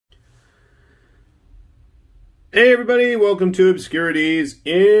Hey everybody, welcome to Obscurities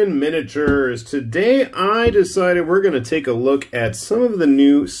in Miniatures. Today I decided we're going to take a look at some of the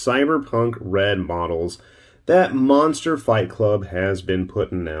new Cyberpunk RED models that Monster Fight Club has been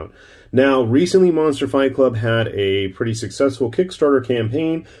putting out. Now, recently Monster Fight Club had a pretty successful Kickstarter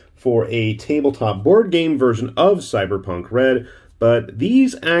campaign for a tabletop board game version of Cyberpunk RED, but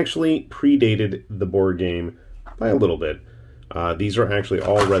these actually predated the board game by a little bit. These are actually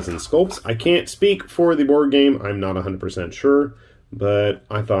all resin sculpts. I can't speak for the board game. I'm not 100% sure, but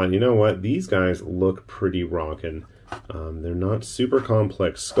I thought, you know what? These guys look pretty rockin'. They're not super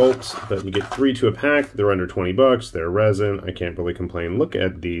complex sculpts, but you get 3 to a pack. They're under 20 bucks. They're resin. I can't really complain. Look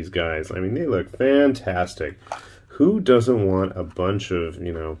at these guys. I mean, they look fantastic. Who doesn't want a bunch of,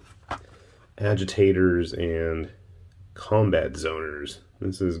 you know, agitators and combat zoners?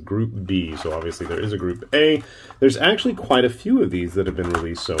 This is Group B, so obviously there is a Group A. There's actually quite a few of these that have been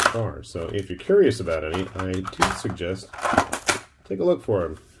released so far. So if you're curious about any, I do suggest take a look for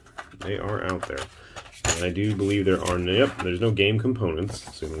them. They are out there. And I do believe there are, there's no game components,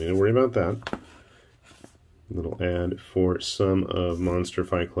 so you don't need to worry about that. Little ad for some of Monster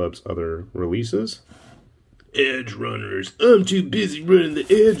Fight Club's other releases. Edge runners. I'm too busy running the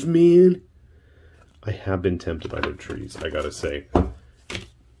edge, man. I have been tempted by their trees, I gotta say.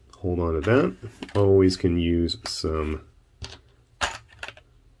 Hold on to that. Always can use some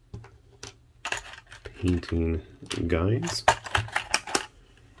painting guides.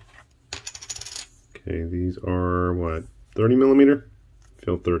 Okay, these are what? 30 millimeter?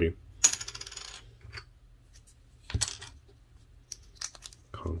 Feel 30.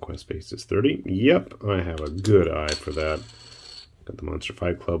 Conquest base is 30. Yep, I have a good eye for that. Got the Monster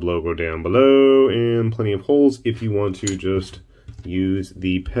Fight Club logo down below and plenty of holes if you want to just use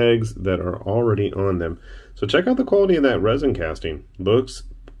the pegs that are already on them. So check out the quality of that resin casting. Looks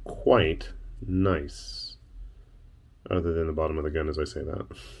quite nice. Other than the bottom of the gun as I say that.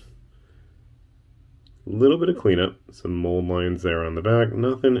 A little bit of cleanup. Some mold lines there on the back.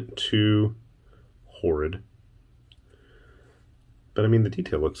 Nothing too horrid. But I mean, the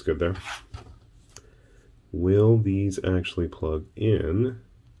detail looks good there. Will these actually plug in?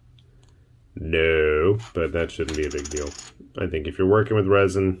 No, but that shouldn't be a big deal. I think if you're working with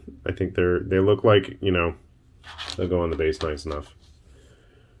resin, I think they look like, you know, they'll go on the base nice enough.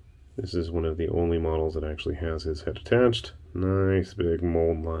 This is one of the only models that actually has his head attached. Nice big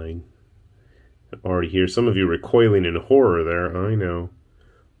mold line. I already hear some of you recoiling in horror there. I know.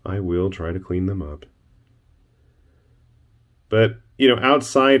 I will try to clean them up. But, you know,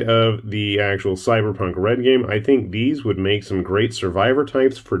 outside of the actual Cyberpunk RED game, I think these would make some great survivor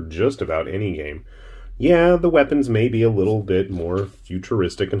types for just about any game. Yeah, the weapons may be a little bit more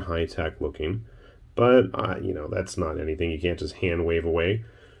futuristic and high-tech looking, but, you know, that's not anything you can't just hand-wave away.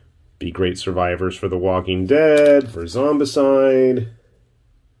 Be great survivors for The Walking Dead, for Zombicide,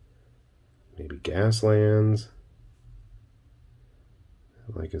 maybe Gaslands.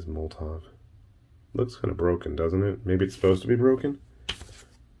 I like his Molotov. Looks kind of broken, doesn't it? Maybe it's supposed to be broken?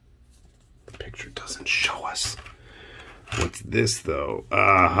 The picture doesn't show us. What's this, though?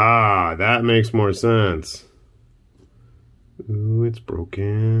 Aha! That makes more sense. Ooh, it's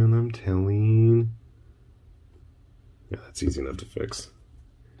broken, I'm telling. Yeah, that's easy enough to fix.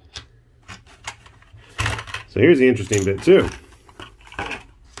 So here's the interesting bit, too.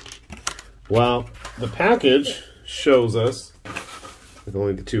 Well, the package shows us with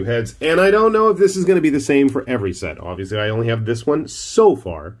only the 2 heads. And I don't know if this is going to be the same for every set. Obviously, I only have this one so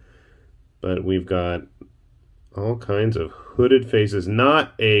far. But we've got all kinds of hooded faces.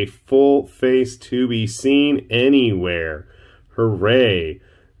 Not a full face to be seen anywhere. Hooray.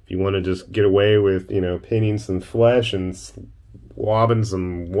 If you want to just get away with, you know, painting some flesh and swabbing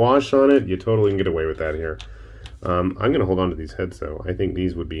some wash on it, you totally can get away with that here. I'm going to hold on to these heads, though. I think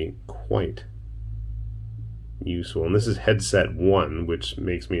these would be quite useful. And this is headset 1, which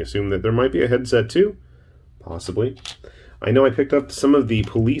makes me assume that there might be a headset 2, possibly. I know I picked up some of the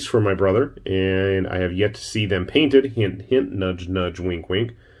police for my brother, and I have yet to see them painted. Hint, hint, nudge, nudge, wink,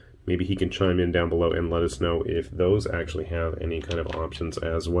 wink. Maybe he can chime in down below and let us know if those actually have any kind of options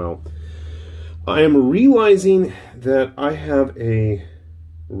as well. I am realizing that I have a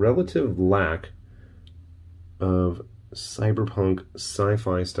relative lack of cyberpunk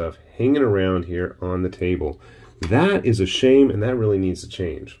sci-fi stuff hanging around here on the table. That is a shame, and that really needs to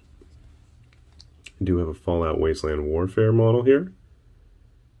change. I do have a Fallout Wasteland Warfare model here.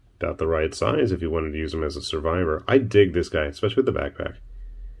 About the right size if you wanted to use him as a survivor. I dig this guy, especially with the backpack.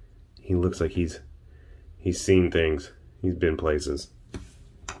 He looks like he's seen things. He's been places.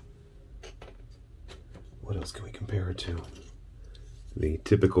 What else can we compare it to? The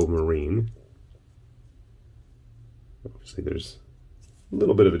typical Marine. Obviously, there's a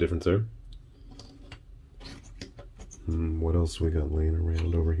little bit of a difference there. What else we got laying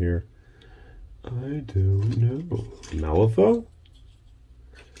around over here? I don't know. Malifaux?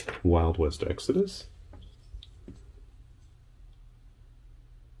 Wild West Exodus?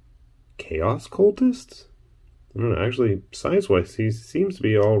 Chaos Cultists? I don't know, actually, size-wise, he seems to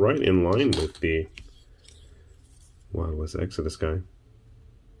be all right in line with the Wild West Exodus guy.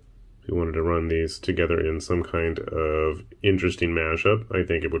 If you wanted to run these together in some kind of interesting mashup, I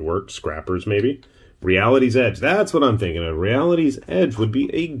think it would work. Scrappers, maybe. Reality's Edge, that's what I'm thinking of. Reality's Edge would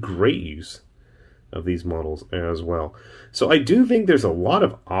be a great use of these models as well. So I do think there's a lot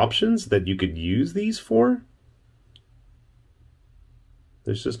of options that you could use these for.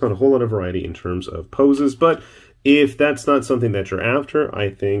 There's just not a whole lot of variety in terms of poses, but if that's not something that you're after,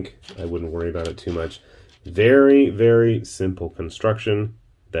 I think I wouldn't worry about it too much. Very, very simple construction.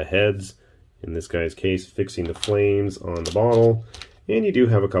 The heads, in this guy's case, fixing the flames on the bottle, and you do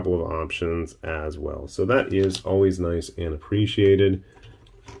have a couple of options as well. So that is always nice and appreciated.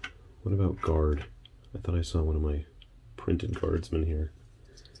 What about guard? I thought I saw one of my printed guardsmen here.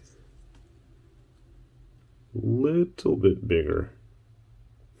 Little bit bigger.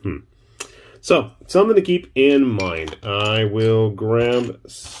 So, something to keep in mind. I will grab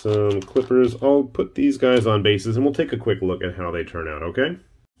some clippers. I'll put these guys on bases, and we'll take a quick look at how they turn out, okay?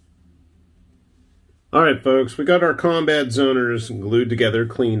 Alright, folks, we got our combat zoners glued together,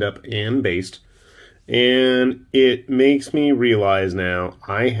 cleaned up, and based. And it makes me realize now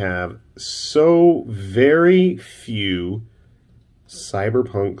I have so very few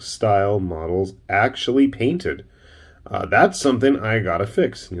Cyberpunk-style models actually painted. That's something I gotta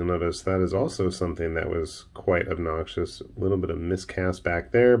fix. You'll notice that is also something that was quite obnoxious. A little bit of miscast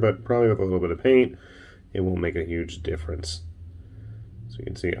back there, but probably with a little bit of paint, it won't make a huge difference. So you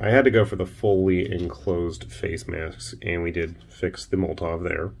can see, I had to go for the fully enclosed face masks, and we did fix the Molotov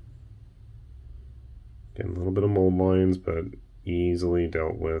there. Again, a little bit of mold lines, but easily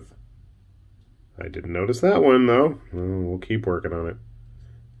dealt with. I didn't notice that one, though. We'll keep working on it.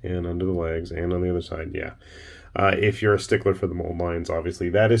 And under the legs, and on the other side, yeah. If you're a stickler for the mold lines, obviously,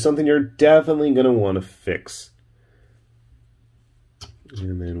 that is something you're definitely going to want to fix.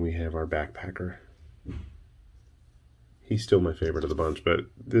 And then we have our backpacker. He's still my favorite of the bunch, but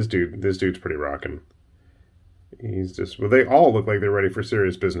this dude's pretty rocking. He's just, well, they all look like they're ready for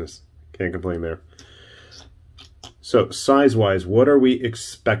serious business. Can't complain there. So, size-wise, what are we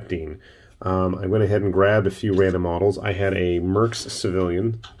expecting? I went ahead and grabbed a few random models. I had a Mercs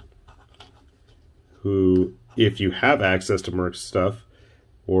Civilian, who, if you have access to Mercs stuff,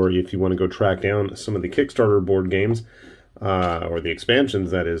 or if you want to go track down some of the Kickstarter board games, or the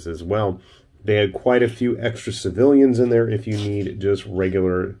expansions, that is, as well, they had quite a few extra civilians in there if you need just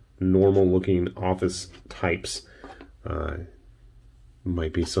regular, normal-looking office types.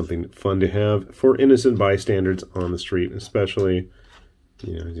 Might be something fun to have for innocent bystanders on the street, especially,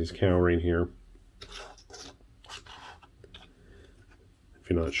 you know, he's cowering here. If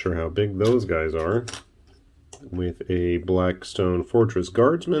you're not sure how big those guys are, with a Blackstone Fortress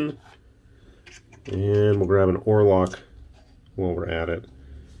Guardsman, and we'll grab an Orlok while we're at it.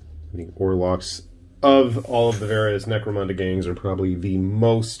 I think Orloks, of all of the various Necromunda gangs, are probably the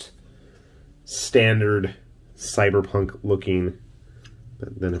most standard cyberpunk looking.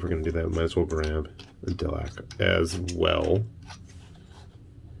 But then if we're going to do that, we might as well grab a Delac as well.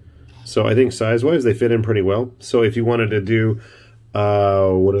 So I think size-wise, they fit in pretty well. So if you wanted to do,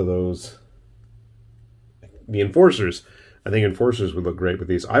 what are those? The Enforcers. I think Enforcers would look great with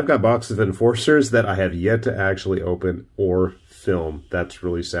these. I've got boxes of Enforcers that I have yet to actually open or film. That's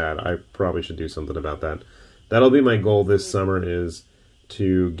really sad. I probably should do something about that. That'll be my goal this summer, is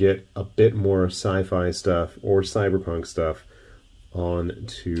to get a bit more sci-fi stuff or cyberpunk stuff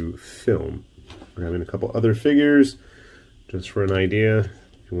onto film. Grabbing a couple other figures just for an idea.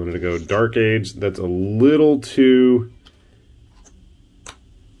 If you wanted to go Dark Age, that's a little too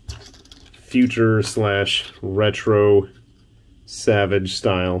future / retro savage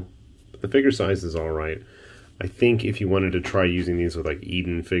style, but the figure size is all right. I think if you wanted to try using these with like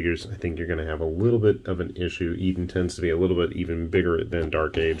Eden figures, I think you're going to have a little bit of an issue. Eden tends to be a little bit even bigger than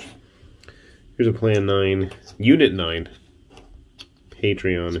Dark Age. Here's a Plan 9, Unit 9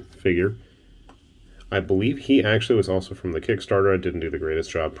 Patreon figure. I believe he actually was also from the Kickstarter. I didn't do the greatest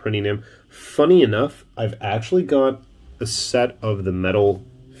job printing him. Funny enough, I've actually got a set of the metal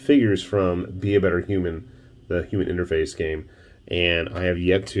figures from Be a Better Human, the human interface game, and I have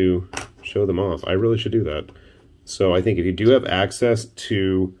yet to show them off. I really should do that. So I think if you do have access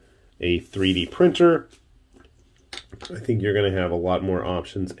to a 3D printer, I think you're going to have a lot more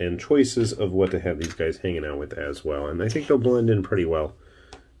options and choices of what to have these guys hanging out with as well. And I think they'll blend in pretty well.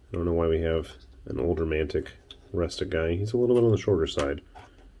 I don't know why we have an old romantic rustic guy. He's a little bit on the shorter side.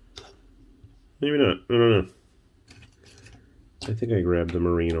 Maybe not. I don't know. I think I grabbed the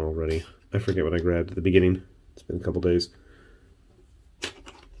marine already. I forget what I grabbed at the beginning. It's been a couple days.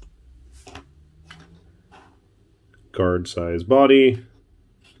 Guard size body.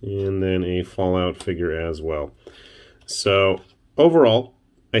 And then a Fallout figure as well. So overall,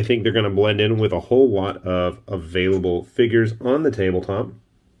 I think they're going to blend in with a whole lot of available figures on the tabletop.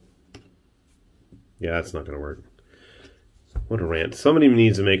 Yeah, that's not going to work. What a rant. Somebody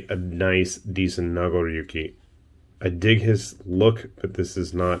needs to make a nice, decent Nagoriyuki. I dig his look, but this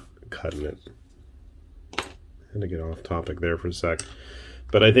is not cutting it. I had to get off topic there for a sec.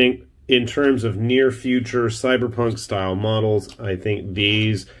 But I think in terms of near future Cyberpunk style models, I think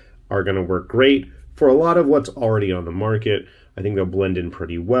these are going to work great for a lot of what's already on the market. I think they'll blend in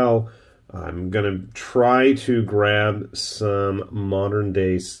pretty well. I'm going to try to grab some modern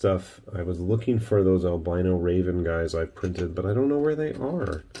day stuff. I was looking for those albino raven guys I printed, but I don't know where they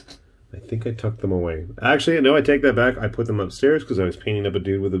are. I think I tucked them away. Actually, no, I take that back. I put them upstairs because I was painting up a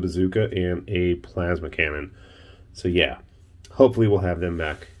dude with a bazooka and a plasma cannon. So yeah, hopefully we'll have them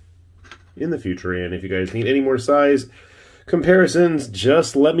back in the future. And if you guys need any more size comparisons,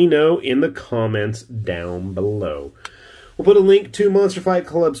 just let me know in the comments down below. We'll put a link to Monster Fight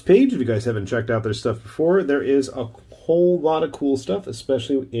Club's page if you guys haven't checked out their stuff before. There is a whole lot of cool stuff,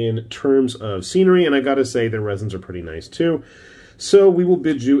 especially in terms of scenery, and I gotta say their resins are pretty nice too. So we will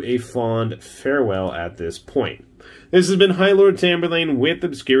bid you a fond farewell at this point. This has been High Lord Tamberlane with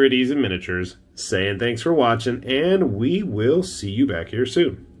Obscurities and Miniatures, saying thanks for watching, and we will see you back here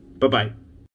soon. Bye-bye.